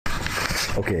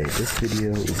Okay, this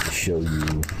video is to show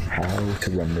you how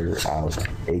to render out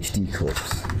HD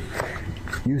clips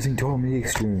using AutoHDx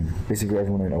Extreme. Basically,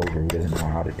 everyone in over who doesn't know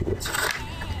how to do it,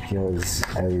 because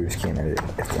editors can't edit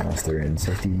unless they're in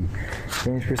 60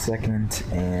 frames per second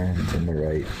and in the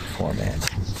right format.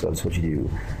 So that's what you do.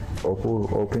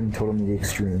 Open AutoHDx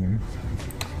Extreme,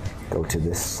 go to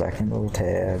this second little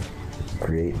tab,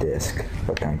 create disk,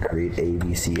 click on create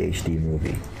AVC HD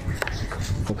movie.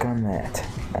 Click on that.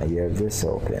 Now you have this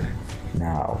open.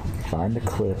 Now find the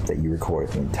clip that you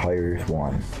recorded, the entire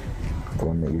one, the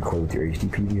one that you recorded with your HD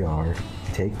PVR.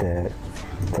 Take that,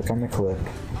 click on the clip,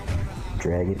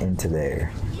 drag it into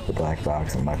there, the black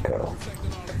box, and let go.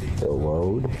 It'll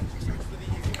load.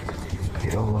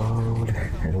 It'll load.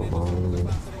 It'll load.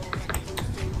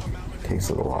 Takes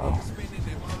a little while.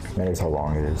 Matters how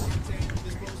long it is.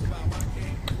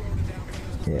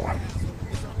 Yeah.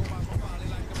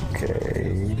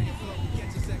 Okay.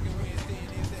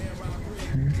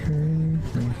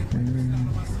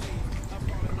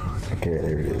 Okay,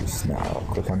 there it is. Now,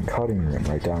 click on cutting room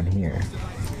right down here.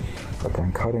 Click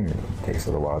on cutting room. Takes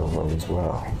a little while to load as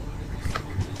well.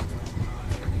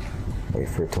 Wait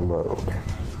for it to load.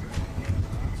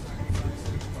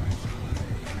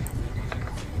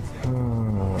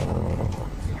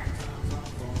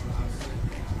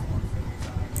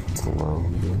 It's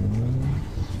loading.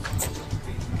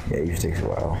 Yeah, it usually takes a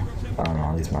while. I don't know,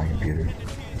 at least my computer.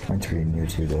 Mine's pretty new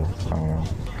too though, I don't know.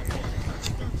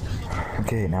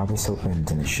 Okay, now this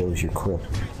opens and it shows your clip,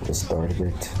 the start of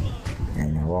it,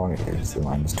 and how long it is. The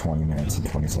line is 20 minutes and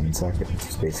 27 seconds.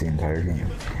 It's basically the entire game.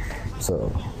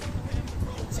 So,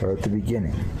 start at the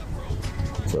beginning.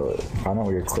 So, find out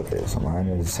where your clip is. So mine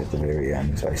is at the very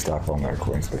end, so I stop all my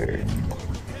recordings at the very end.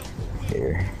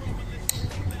 Here.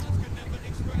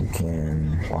 You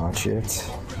can watch it.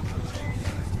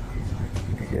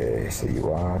 Okay, so you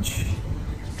watch.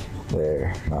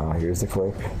 There. Now here's the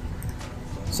clip.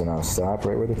 So now stop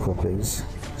right where the clip is.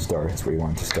 Starts where you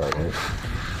want it to start at.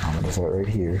 I'm going to start right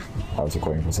here. I was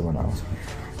recording for someone else.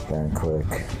 Then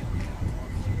click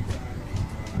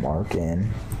mark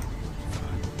in.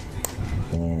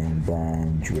 And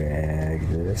then drag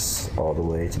this all the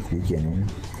way to the beginning.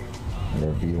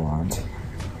 Whatever you want.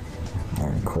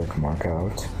 And click mark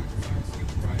out.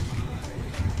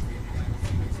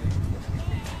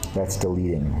 That's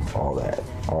deleting all that.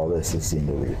 All this is being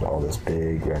deleted. All this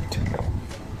big rectangle.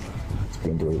 It's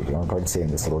being deleted. The only part that's saving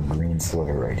this little green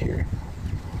sliver right here.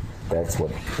 That's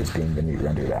what is being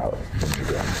rendered out when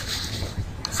you're done.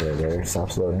 So there, it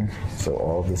stops loading. So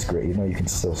all of this gray, you can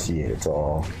still see it. It's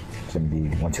all going to be,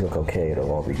 once you click OK, it'll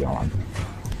all be gone.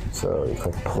 So you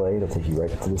click play, it'll take you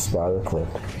right to the spot of the clip.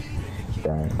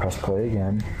 Then press play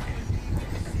again.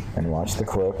 And watch the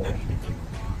clip.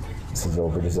 This is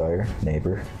Over Desire,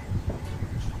 Neighbor.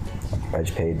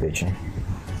 Edge paid bitchin'.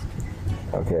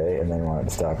 Okay, and then you want it to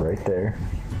stop right there.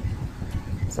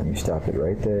 So then you stop it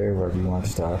right there, wherever you want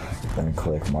to stop. Then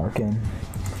click mark in.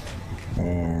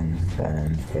 And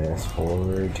then fast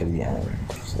forward to the end.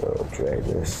 So drag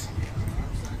this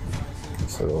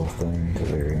little thing to the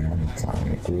very end. That's how I'm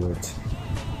going to do it.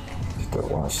 Just don't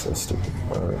watch this stupid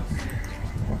part.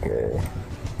 Okay.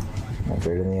 And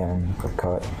right in the end, click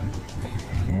cut.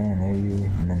 And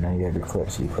then now you have your clip.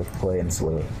 So you click play and it's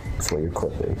what your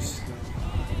clip is.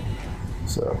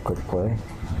 So click play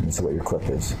and this is what your clip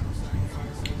is.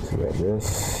 So we have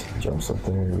this, jumps up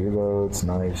there, reloads,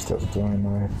 knife, steps throwing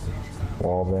knife,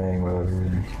 wall bang,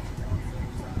 whatever.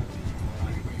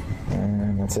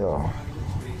 And that's it all.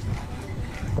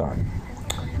 Done.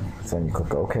 So then you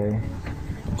click OK.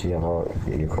 So you have all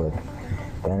your clip.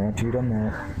 Then after you've done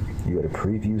that, you go to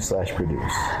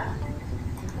preview/produce.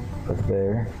 Click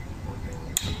there.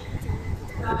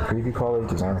 The preview quality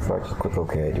does not reflect. Click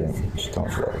OK. Just don't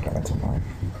do that again. That's mine.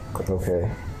 Click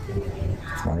OK.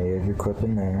 So now you have your clip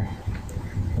in there.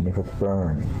 And you click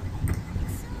burn.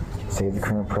 Save the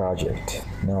current project.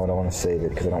 No, I don't want to save it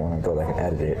because I don't want to go back and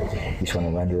edit it. You just want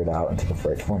to render it out into the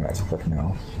right format. So click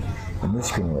no. And this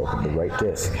screen will open. The right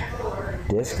disk.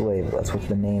 Disk label. That's what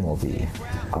the name will be.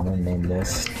 I'm going to name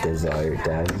this Desire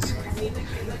Des.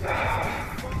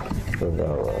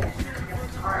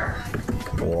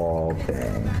 Wall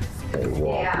bang,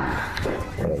 wall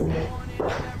whatever.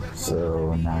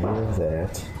 So now you have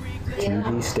that.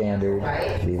 TV standard,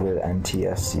 leave it at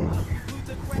NTSC.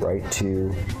 Write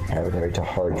to, have it right to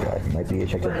hard drive. It might be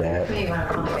checked at that,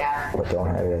 but don't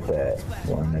have it at that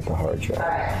one at the hard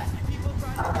drive.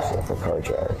 So click hard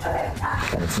drive.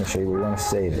 And it's going to show you where you want to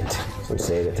save it. So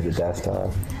save it to the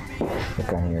desktop.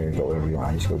 Click on here, go wherever you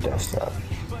want, just go desktop.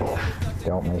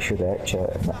 Don't make sure that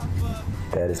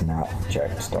is not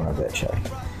checked, don't have that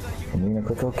checked. And you're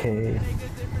gonna click OK.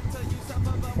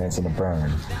 And it's gonna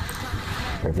burn.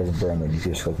 Or if it doesn't burn, then you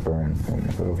just click burn. And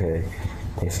click OK.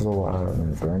 Takes a little while,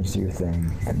 and it burns to your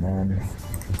thing. And then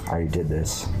I already did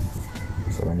this.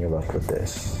 So then you're left with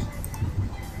this.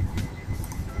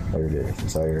 There it is.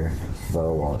 It's all your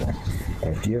little wall thing.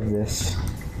 After you have this,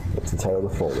 it's the title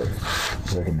of the folder.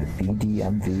 So look in the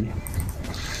BDMV.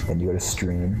 Then you go to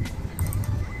stream.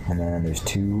 And then there's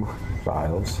two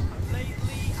files.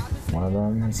 One of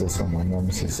them is this one of them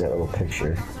is just that little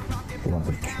picture. You want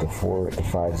the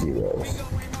 5 zeros.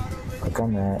 Click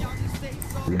on that,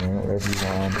 rename it whatever you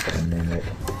want, and name it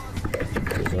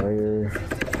Desire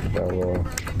Bella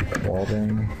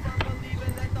Walding.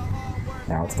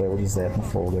 Now it's labeled as that in the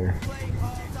folder.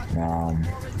 Now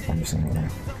I'm just gonna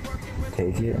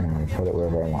take it and I'm gonna put it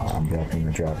wherever I want. I'm dropping in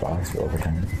the Dropbox for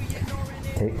overtime.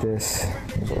 Take this,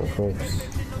 these little clips,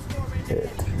 hit.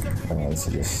 This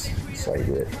is just so you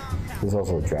do it. There's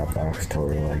also a Dropbox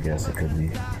tutorial, I guess it could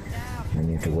be. And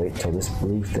you have to wait till this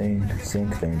blue thing,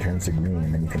 sync thing, turns to green,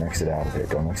 and then you can exit out of it.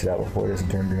 Don't exit out before it doesn't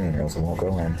turn green, or else it won't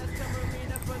go in.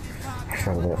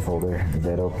 Out of that folder, leave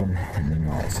that open, and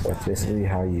then so that's basically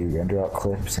how you render out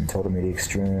clips in total media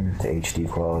extreme to HD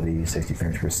quality, 60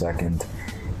 frames per second,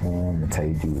 and that's how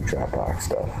you do Dropbox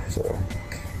stuff. So,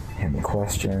 any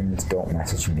questions, don't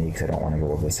message me because I don't want to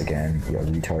go over this again. You know,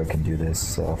 retard can do this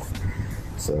stuff.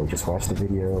 So just watch the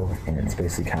video, and it's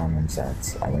basically common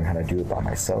sense. I learned how to do it by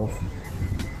myself,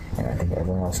 and I think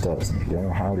everyone else does. And if you don't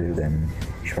know how to, then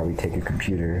you should probably take your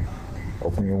computer,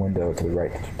 open your window to the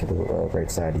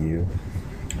right side of you,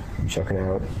 and chuck it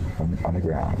out on the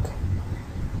ground.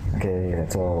 Okay,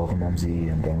 that's all. Welcome,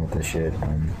 MZ. I'm done with this shit.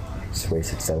 Just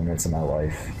wasted 7 minutes of my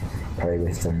life. Probably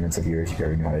wasted 7 minutes of yours if you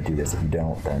already know how to do this. If you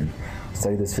don't, then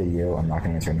study this video. I'm not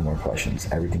going to answer any more questions.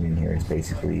 Everything in here is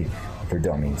basically for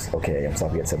dummies. Okay, I'm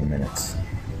stopping at 7 minutes.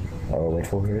 Oh, wait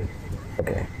for it?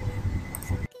 Okay.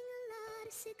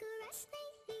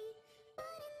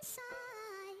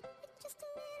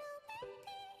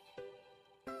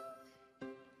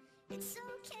 It's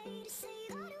okay to say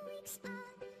that weeks